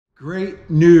Great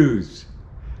news.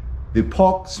 The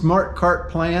Paulk Smart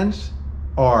Kart plans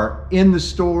are in the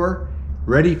store,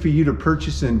 ready for you to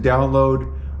purchase and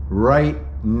download right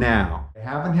now. I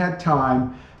haven't had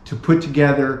time to put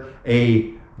together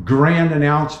a grand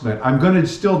announcement. I'm going to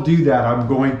still do that. I'm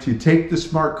going to take the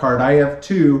Smart Kart. I have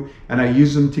two, and I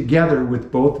use them together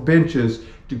with both benches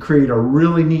to create a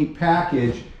really neat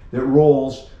package that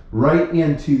rolls right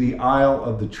into the aisle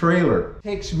of the trailer. It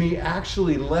takes me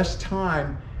actually less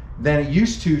time than it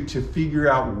used to figure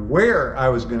out where I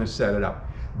was going to set it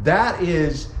up. That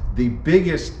is the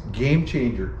biggest game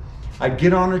changer. I'd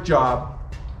get on a job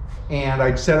and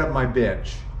I'd set up my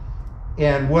bench.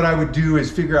 And what I would do is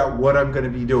figure out what I'm going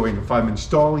to be doing. If I'm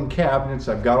installing cabinets,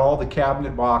 I've got all the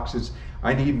cabinet boxes.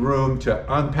 I need room to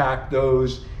unpack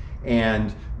those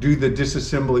and do the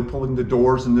disassembly, pulling the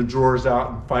doors and the drawers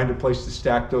out and find a place to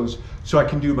stack those so I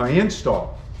can do my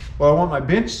install. Well, I want my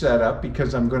bench set up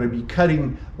because I'm going to be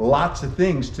cutting lots of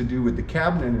things to do with the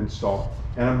cabinet install.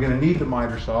 And I'm going to need the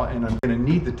miter saw and I'm going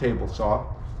to need the table saw.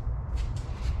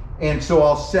 And so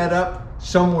I'll set up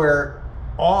somewhere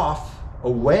off,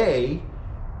 away,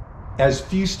 as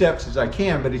few steps as I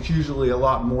can, but it's usually a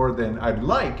lot more than I'd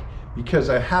like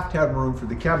because I have to have room for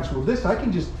the cabinets. Well, this, I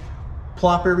can just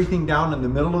plop everything down in the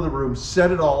middle of the room, set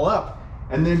it all up,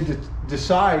 and then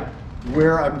decide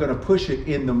where I'm going to push it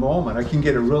in the moment. I can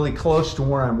get it really close to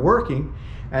where I'm working,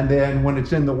 and then when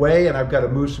it's in the way and I've got to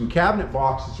move some cabinet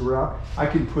boxes around, I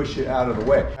can push it out of the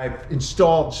way. I've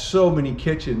installed so many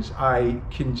kitchens, I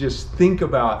can just think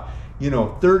about,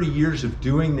 30 years of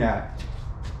doing that.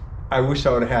 I wish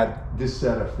I would have had this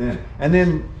setup then. And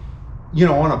then,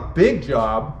 on a big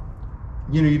job,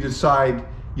 you decide,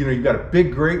 you've got a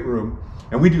big great room,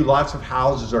 and we do lots of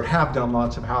houses, or have done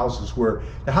lots of houses where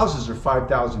the houses are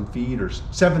 5,000 feet or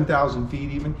 7,000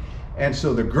 feet even. And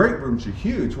so the great rooms are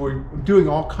huge. We're doing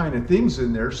all kind of things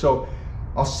in there. So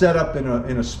I'll set up in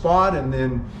a spot and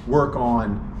then work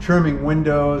on trimming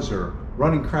windows or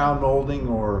running crown molding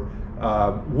or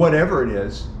whatever it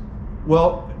is.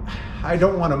 Well, I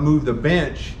don't want to move the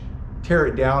bench, tear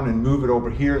it down and move it over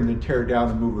here and then tear it down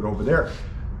and move it over there.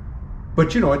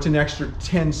 But it's an extra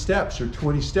 10 steps or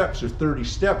 20 steps or 30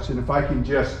 steps. And if I can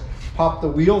just pop the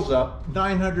wheels up,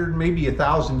 900, maybe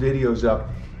 1,000 videos up,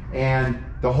 and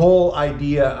the whole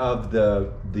idea of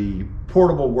the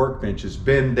portable workbench has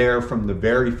been there from the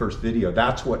very first video.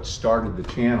 That's what started the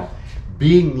channel.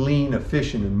 Being lean,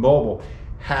 efficient, and mobile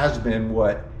has been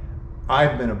what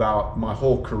I've been about my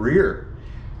whole career.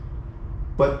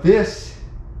 But this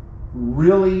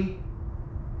really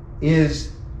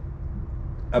is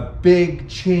a big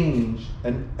change,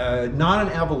 and not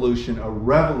an evolution, a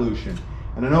revolution.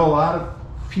 And I know a lot of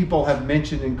people have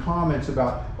mentioned in comments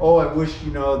about, oh, I wish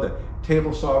the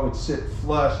table saw would sit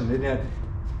flush, and it had.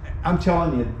 I'm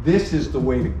telling you, this is the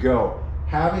way to go.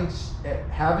 Having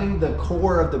the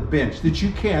core of the bench that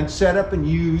you can set up and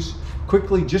use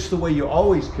quickly just the way you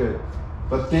always could,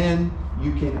 but then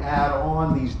you can add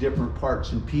on these different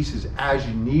parts and pieces as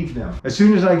you need them. As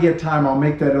soon as I get time, I'll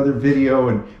make that other video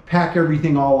and pack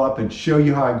everything all up and show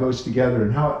you how it goes together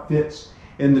and how it fits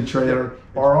in the trailer.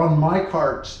 Or on my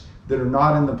carts that are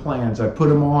not in the plans, I put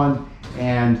them on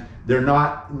and they're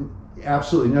not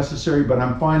absolutely necessary, but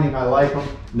I'm finding I like them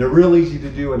and they're real easy to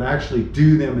do, and actually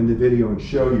do them in the video and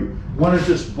show you. One is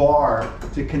this bar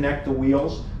to connect the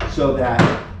wheels so that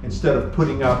instead of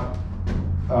putting up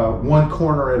one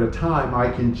corner at a time, I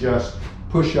can just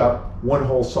push up one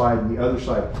whole side and the other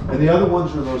side. And the other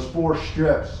ones are those 4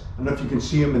 strips. I don't know if you can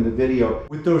see them in the video.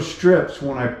 With those strips,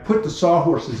 when I put the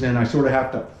sawhorses in, I sort of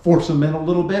have to force them in a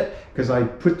little bit because I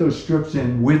put those strips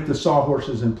in with the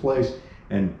sawhorses in place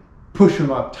and push them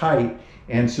up tight.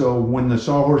 And so when the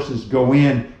sawhorses go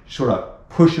in, you sort of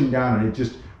push them down and it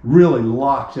just really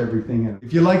locks everything in.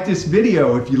 If you like this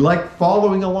video, if you like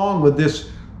following along with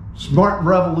this smart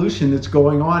revolution that's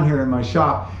going on here in my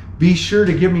shop, be sure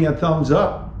to give me a thumbs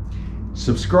up,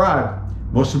 subscribe.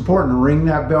 Most important, ring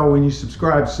that bell when you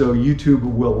subscribe so YouTube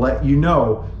will let you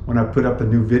know when I put up a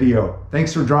new video.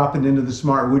 Thanks for dropping into the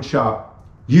Smart Wood Shop.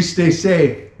 You stay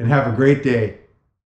safe and have a great day.